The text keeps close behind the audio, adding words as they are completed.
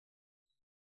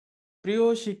প্রিয়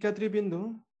শিক্ষার্থীবৃন্দ,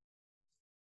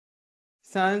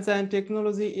 science and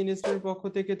technology ইনস্টিটিউটের পক্ষ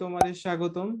থেকে তোমাদের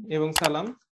স্বাগতম এবং সালাম।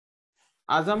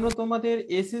 আজ আমরা তোমাদের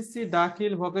এসএসসি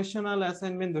দাখিল ভোকেশনাল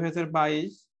অ্যাসাইনমেন্ট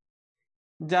 2022,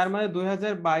 যার মানে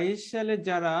 2022 সালে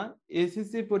যারা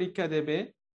এসএসসি পরীক্ষা দেবে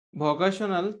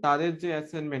ভোকেশনাল, তাদের যে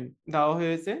অ্যাসাইনমেন্ট দেওয়া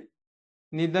হয়েছে,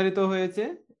 নির্ধারিত হয়েছে।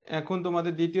 এখন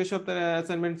তোমাদের দ্বিতীয় সপ্তাহের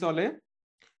অ্যাসাইনমেন্ট চলে।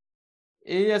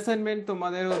 এই অ্যাসাইনমেন্ট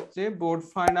তোমাদের হচ্ছে বোর্ড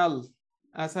ফাইনাল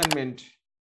অ্যাসাইনমেন্ট।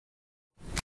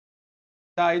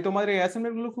 তাই তোমাদের এই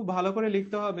অ্যাসাইনমেন্ট গুলো খুব ভালো করে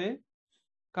লিখতে হবে,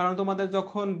 কারণ তোমাদের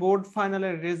যখন বোর্ড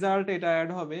ফাইনালের রেজাল্ট এটা অ্যাড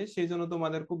হবে, সেই জন্য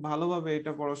তোমাদের খুব ভালোভাবে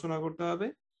এটা পড়াশোনা করতে হবে।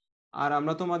 আর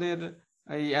আমরা তোমাদের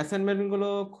এই অ্যাসাইনমেন্ট গুলো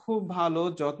খুব ভালো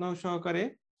যত্ন সহকারে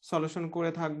সলিউশন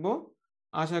করে থাকব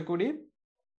আশা করি।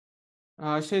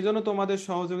 সেই জন্য তোমাদের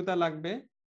সহযোগিতা লাগবে।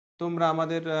 তোমরা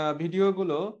আমাদের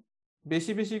ভিডিওগুলো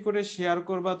বেশি বেশি করে শেয়ার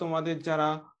করবা তোমাদের যারা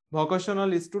ভোকেশনাল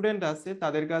স্টুডেন্ট আছে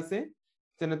তাদের কাছে,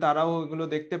 যেন তারাও ওইগুলো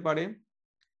দেখতে পারে।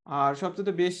 আর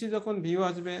সবচেয়ে বেশি যখন ভিউ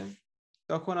আসবে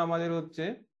তখন আমাদের হচ্ছে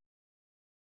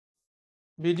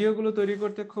ভিডিওগুলো তৈরি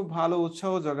করতে খুব ভালো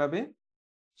উৎসাহ জোগাবে।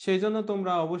 সেই জন্য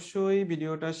তোমরা অবশ্যই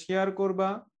ভিডিওটা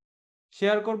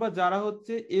শেয়ার করবা যারা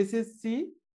হচ্ছে এসএসসি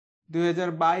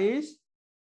 2022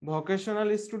 ভোকেশনাল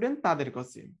স্টুডেন্ট তাদের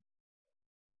কাছে।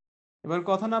 এবার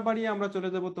কথা না বাড়িয়ে আমরা চলে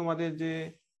যাব তোমাদের যে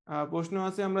প্রশ্ন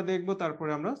আছে আমরা দেখব,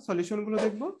 তারপরে আমরা সলিউশনগুলো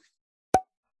দেখব।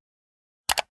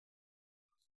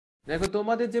 দেখো,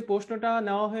 তোমাদের যে প্রশ্নটা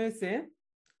নেওয়া হয়েছে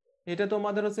এটা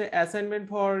তোমাদের হচ্ছে assignment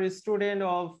for student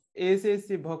of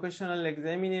SSC vocational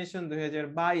examination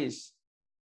 2022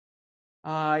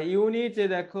 unit,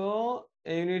 দেখো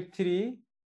ইউনিট 3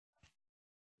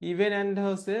 ইভেন্ট এন্ড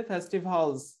হচ্ছে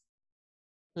ফেস্টিভ্যালস,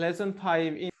 লেসন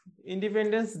 5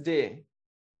 ইন্ডিপেন্ডেন্স ডে।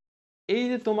 এই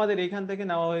যে তোমাদের এখান থেকে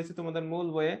নেওয়া হয়েছে তোমাদের মূল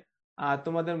বইয়ে। আর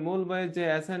তোমাদের মূল বইয়ে যে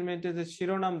অ্যাসাইনমেন্টে যে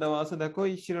শিরোনাম দেওয়া আছে, দেখো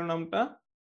এই শিরোনামটা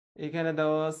এখানে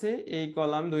দেওয়া আছে এই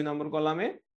কলাম 2 নম্বর কলামে।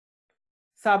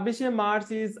 26 March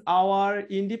is our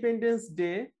Independence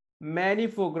Day. Many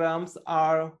programs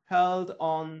are held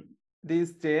on this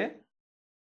day.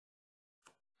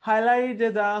 Highlight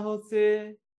the হচ্ছে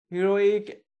heroic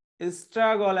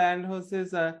struggle and হচ্ছে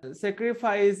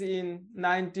sacrifice in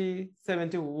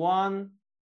 1971.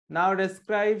 Now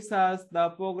describes as the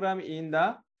program in the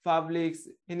public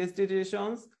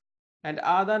institutions and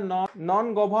other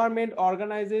non-government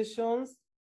organizations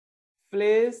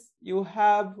place you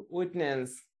have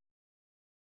witnessed.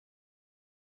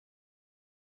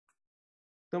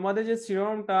 তোমাদের যে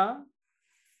শিরোনামটা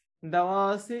দেওয়া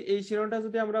আছে এই শিরোনামটা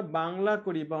যদি আমরা বাংলা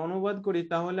করি বা অনুবাদ করি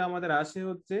তাহলে আমাদের আসে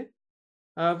হচ্ছে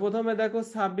প্রথমে দেখো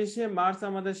 26শে মার্চ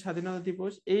আমাদের স্বাধীনতা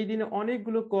দিবস। এই দিনে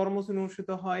অনেকগুলো কর্মসূচি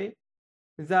অনুষ্ঠিত হয়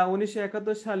যা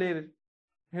 1971 সালের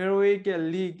হেরোইক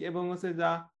লীগ এবং হচ্ছে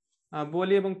যা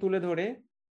বলি এবং তুলে ধরে।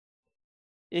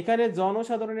 এখানে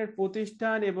জনসাধারণের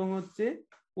প্রতিষ্ঠান এবং হচ্ছে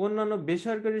অন্যান্য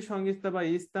বেসরকারি সংস্থা বা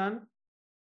স্থান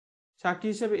সাক্ষী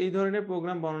হিসেবে এই ধরনের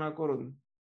প্রোগ্রাম বর্ণনা করুন।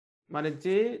 মানে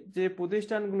যে যে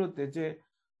প্রতিষ্ঠানগুলোতে যে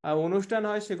অনুষ্ঠান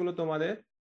হয় সেগুলো তোমাদের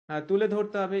তুলে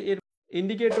ধরতে হবে। এর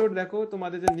ইন্ডিকেটর দেখো,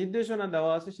 তোমাদের যে নির্দেশনা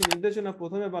দেওয়া আছে সেই নির্দেশনা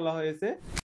প্রথমে বলা হয়েছে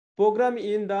programme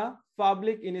in the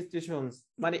public institutions,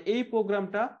 মানে এই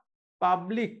প্রোগ্রামটা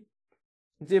পাবলিক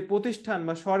যে প্রতিষ্ঠান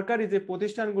বা সরকারি যে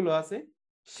প্রতিষ্ঠানগুলো আছে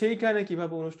সেইখানে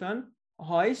কিভাবে অনুষ্ঠান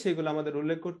হয় সেগুলো আমাদের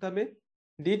উল্লেখ করতে হবে।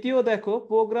 দ্বিতীয় দেখো,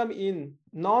 programme in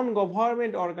non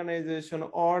government organisation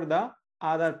or the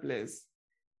other place,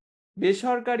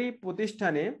 বেসরকারি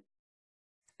প্রতিষ্ঠানে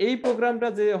এই প্রোগ্রামটা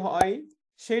যে হয়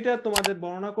সেটা তোমাদের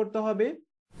বর্ণনা করতে হবে।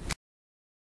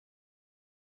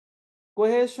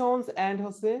 কোহেশনস এন্ড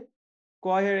হচ্ছে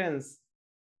কোহেরেন্স,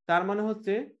 তার মানে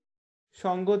হচ্ছে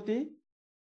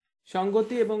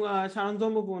সংগতি এবং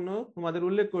সামঞ্জস্যপূর্ণ তোমাদের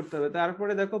উল্লেখ করতে হবে।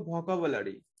 তারপরে দেখো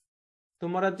ভোকাবুলারি,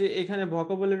 তোমরা যে এখানে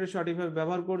ভোকাবুলারি সঠিকভাবে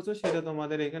ব্যবহার করছো সেটা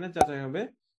তোমাদের এখানে যাচাই হবে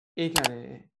এইখানে।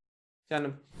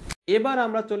 এবার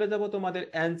আমরা চলে যাব তোমাদের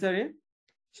অ্যানসারে।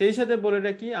 সেই সাথে বলে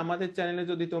রাখি, আমাদের চ্যানেলে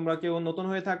যদি তোমরা কেউ নতুন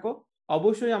হয়ে থাকো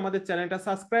অবশ্যই আমাদের চ্যানেলটা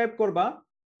সাবস্ক্রাইব করবা,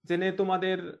 জেনে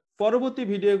তোমাদের পরবর্তী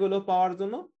ভিডিওগুলো পাওয়ার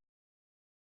জন্য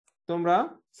তোমরা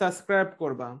সাবস্ক্রাইব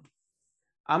করবা।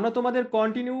 আমরা তোমাদের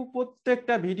কন্টিনিউ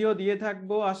প্রত্যেকটা ভিডিও দিয়ে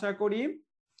থাকবো আশা করি।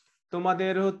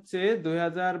 তোমাদের হচ্ছে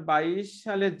 2022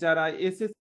 সালের যারা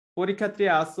এসএসসি পরীক্ষার্থী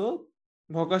আসো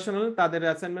ভোকেশনাল, তাদের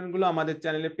অ্যাসাইনমেন্ট গুলো আমাদের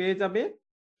চ্যানেলে পেয়ে যাবে।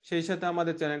 সেই সাথে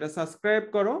আমাদের চ্যানেলটা সাবস্ক্রাইব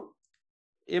করো।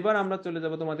 এবার আমরা চলে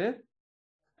যাব তোমাদের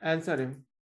অ্যানসারে।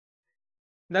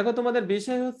 দেখো, তোমাদের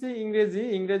বিষয় হচ্ছে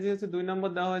ইংরেজি হচ্ছে 2 নম্বর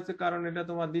দেওয়া হয়েছে, কারণ এটা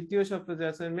তোমার দ্বিতীয় সপ্তাহ যে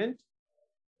অ্যাসাইনমেন্ট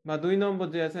বা 2 নম্বর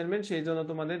যে অ্যাসাইনমেন্ট সেই জন্য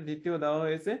তোমাদের দ্বিতীয় দেওয়া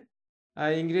হয়েছে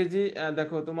ইংরেজি।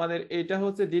 দেখো তোমাদের এটা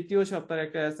হচ্ছে দ্বিতীয় সপ্তাহের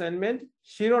একটা অ্যাসাইনমেন্ট।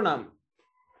 শিরোনাম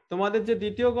তোমাদের যে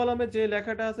দ্বিতীয় কলমে যে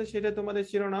লেখাটা আছে সেটা তোমাদের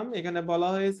শিরোনাম। এখানে বলা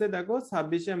হয়েছে দেখো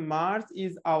 26শে March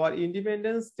is our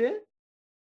independence day.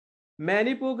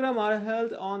 Many programs are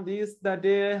held on this the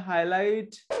day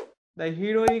highlight the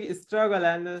heroic struggle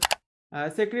and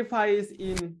sacrifice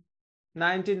in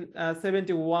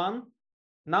 1971.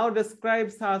 Now describe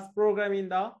such program in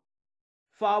the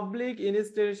public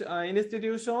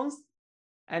institutions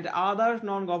and other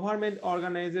non-government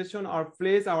organization or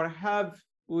place or have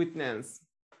witness.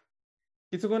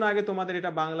 কিছুক্ষণ আগে তোমাদের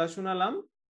এটা বাংলা শোনালাম,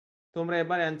 তোমরা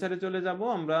এবার অ্যানসারে চলে যাব।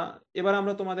 এবার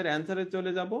আমরা তোমাদের অ্যানসারে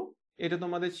চলে যাব। এটা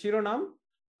তোমাদের শিরোনাম।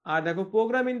 আর দেখো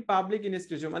প্রোগ্রাম ইন পাবলিক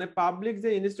ইনস্টিটিউশন, মানে পাবলিক যে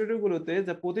ইনস্টিটিউটগুলোতে,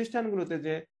 যে প্রতিষ্ঠানগুলোতে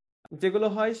যেগুলো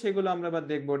হয় সেগুলো আমরা এবার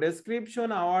দেখবো। Description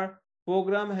hour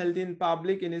programme held in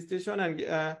public institution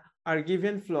are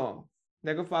given flow.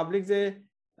 দেখো পাবলিক যে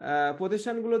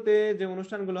প্রতিষ্ঠানগুলোতে যে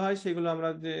অনুষ্ঠানগুলো হয় সেগুলো আমরা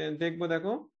দেখবো।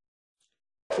 দেখো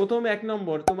প্রথম 1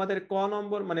 নম্বর তোমাদের ক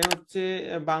নম্বর, মানে হচ্ছে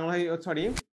বাংলায়, সরি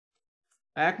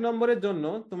 1 নম্বরের জন্য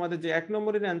তোমাদের যে 1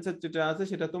 নম্বরের অ্যান্সার যেটা আছে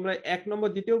সেটা তোমরা 1 নম্বর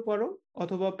দিতেও পারো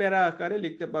অথবা প্যারা আকারে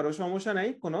লিখতে পারো, সমস্যা নাই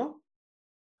কোনো।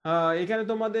 এখানে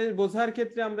তোমাদের বোঝার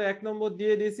ক্ষেত্রে আমরা 1 নম্বর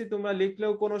দিয়ে দিয়েছি, তোমরা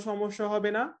লিখলেও কোনো সমস্যা হবে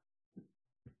না।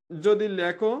 যদি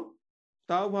লেখো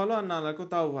তাও ভালো, আর না লেখো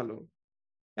তাও ভালো।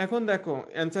 এখন দেখো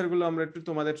অ্যান্সার গুলো আমরা একটু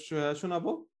তোমাদের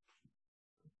শোনাবো।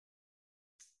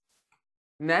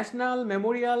 National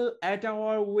Memorial at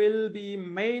our will be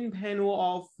main venue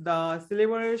of the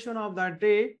celebration of the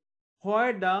day,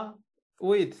 where the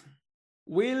with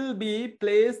will be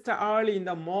placed early in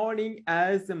the morning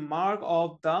as a mark of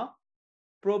the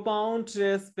profound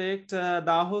respect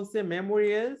the হচ্ছে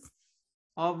memorials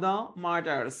of the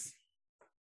martyrs।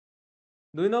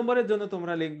 2 নম্বরের জন্য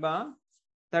তোমরা লিখবা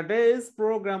the day's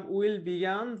program will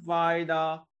begin by the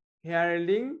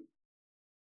heralding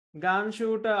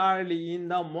gunshot early in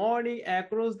the morning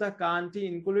across the country,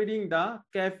 including the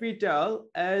capital,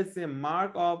 as a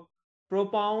mark of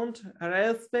profound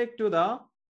respect to the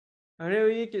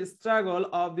heroic struggle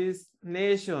of this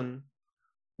nation,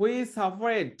 which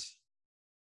suffered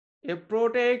a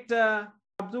protect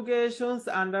subjugations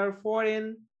under foreign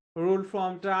rule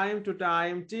from time to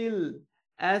time till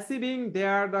achieving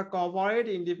their the corporate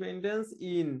independence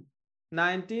in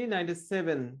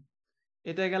 1997।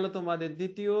 এটা গেল তোমাদের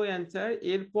দ্বিতীয় answer.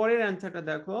 এর পরের অ্যান্সারটা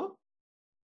দেখো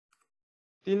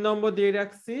 3 নম্বর দিয়ে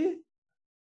রাখছি,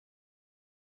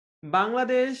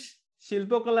 বাংলাদেশ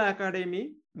শিল্পকলা academy,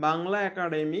 Bangla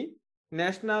academy,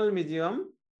 national museum,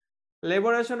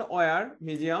 liberation war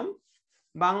museum,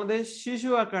 Bangladesh শিশু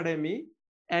academy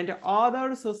and other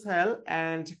social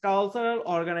and cultural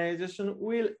organization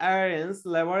will arrange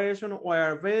liberation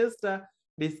wire based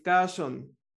discussion,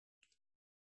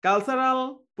 cultural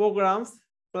programs,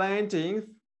 planting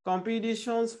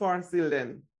competitions for children,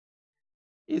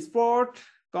 sport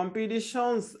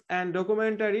competitions and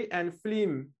documentary and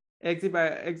film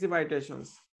exhibitions।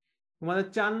 তোমাদের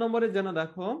 4 নম্বরের জন্য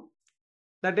দেখো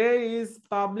the day is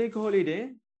public holiday,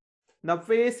 the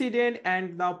president and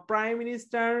the prime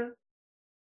minister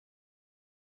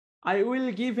I will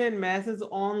give a message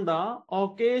on the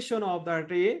occasion of the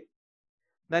day,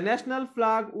 the national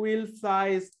flag will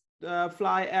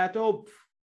fly atop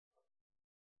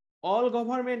all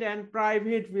government and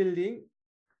private building,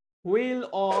 will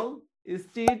all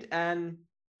street and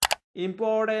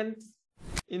important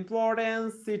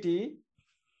city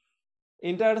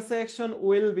intersection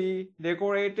will be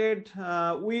decorated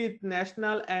with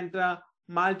national and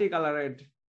multicolored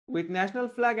with national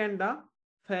flag and the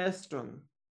festoon।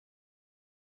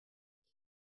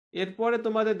 এরপরে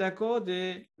তোমাদের দেখো যে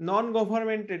non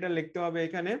government, এটা লিখতে হবে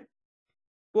এখানে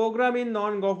programme in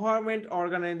non government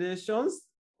organisations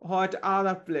what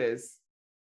other place,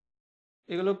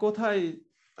 এগুলো কোথায়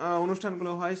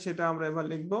অনুষ্ঠানগুলো হয় সেটা আমরা এবার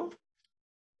লিখবো।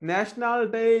 National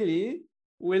daily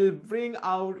will bring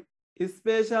out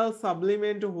special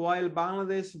supplement while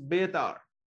Bangladesh বেতার,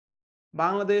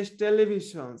 Bangladesh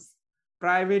টেলিভিশনস,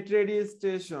 private radio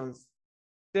stations,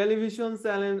 television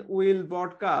channel will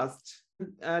broadcast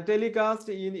telecast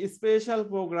in special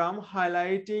program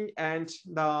highlighting and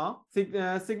the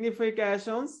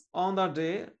significations on the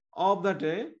day of the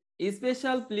day. A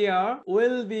special player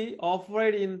will be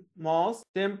offered in mosque,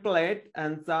 temple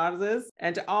and churches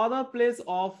and other places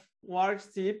of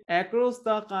worship across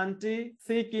the country,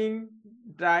 seeking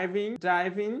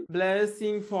driving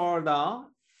blessing for the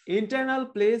internal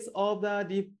place of the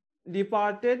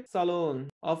departed salon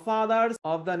of fathers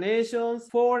of the nations,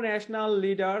 4 national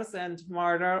leaders and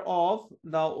murder of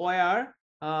the wire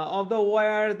of the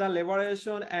wire, the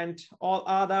liberation and all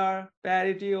other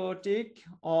patriotic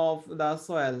of the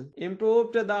soil.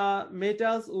 Improved the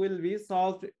metals will be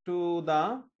sold to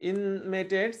the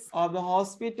inmates of the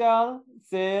hospital,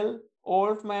 jail,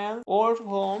 old man, old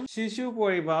home, Shishu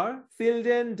Poribar,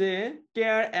 Children Day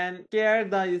Care and Care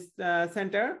the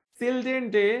Center, Children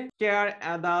Day Care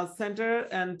at the Center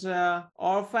and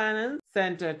Orphanage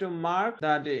Center to mark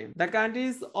the day. The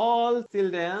country's all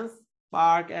children's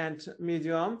park and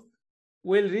museums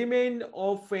will remain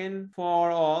open for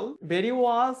all.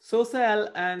 Various social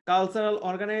and cultural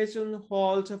organizations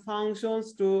hold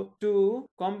functions to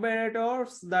commemorate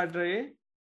the day.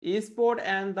 Sport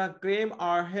and the game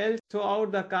are held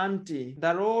throughout the country.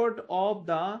 The road of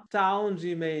the town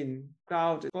remain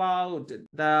clouded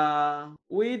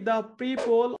with the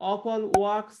people of all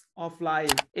walks of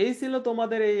life. এই ছিল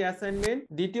তোমাদের এই assignment,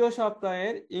 দ্বিতীয়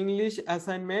সপ্তাহের English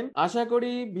assignment. আশা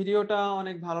করি ভিডিওটা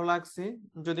অনেক ভালো লাগছে।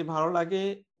 যদি ভালো লাগে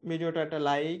ভিডিওটা একটা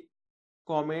লাইক,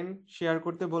 কমেন্ট, শেয়ার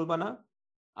করতে ভুলবা না।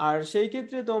 আর সেই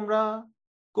ক্ষেত্রে তোমরা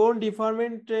কোন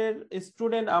ডিপার্টমেন্টের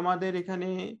স্টুডেন্ট আমাদের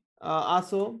এখানে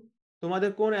আসো,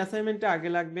 তোমাদের কোন অ্যাসাইনমেন্টটা আগে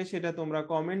লাগবে সেটা তোমরা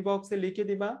কমেন্ট বক্সে লিখে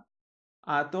দিবা।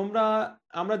 আর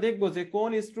আমরা দেখবো যে কোন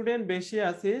স্টুডেন্ট বেশি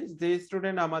আছে, যে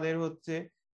স্টুডেন্ট আমাদের হচ্ছে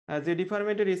যে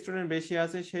ডিপার্টমেন্টের স্টুডেন্ট বেশি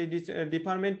আছে সেই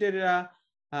ডিপার্টমেন্টের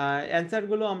অ্যান্সার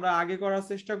গুলো আমরা আগে করার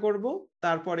চেষ্টা করব,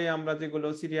 তারপরে আমরা যেগুলো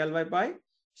সিরিয়াল বাই পাই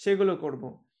সেগুলো করব।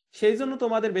 সেই জন্য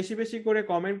তোমাদের বেশি বেশি করে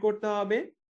কমেন্ট করতে হবে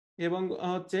এবং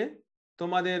হচ্ছে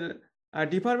তোমাদের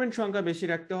ডিপার্টমেন্ট সংখ্যা বেশি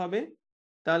রাখতে হবে।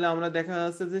 তাহলে আমরা দেখা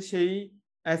যাচ্ছে যে সেই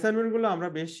অ্যাসাইনমেন্ট গুলো আমরা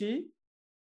বেশি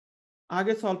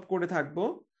আগে সলভ করে থাকবো।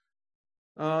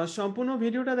 সম্পূর্ণ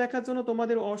ভিডিওটা দেখার জন্য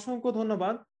তোমাদের অসংখ্য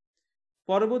ধন্যবাদ।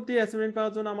 পরবর্তী অ্যাসাইনমেন্ট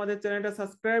পাওয়ার জন্য আমাদের চ্যানেলটা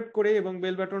সাবস্ক্রাইব করে এবং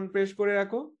বেল বাটন প্রেস করে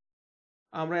রাখো।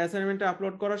 আমরা অ্যাসাইনমেন্টটা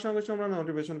আপলোড করার সঙ্গে সঙ্গে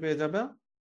নোটিফিকেশন পেয়ে যাবে।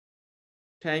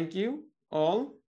 Thank you all.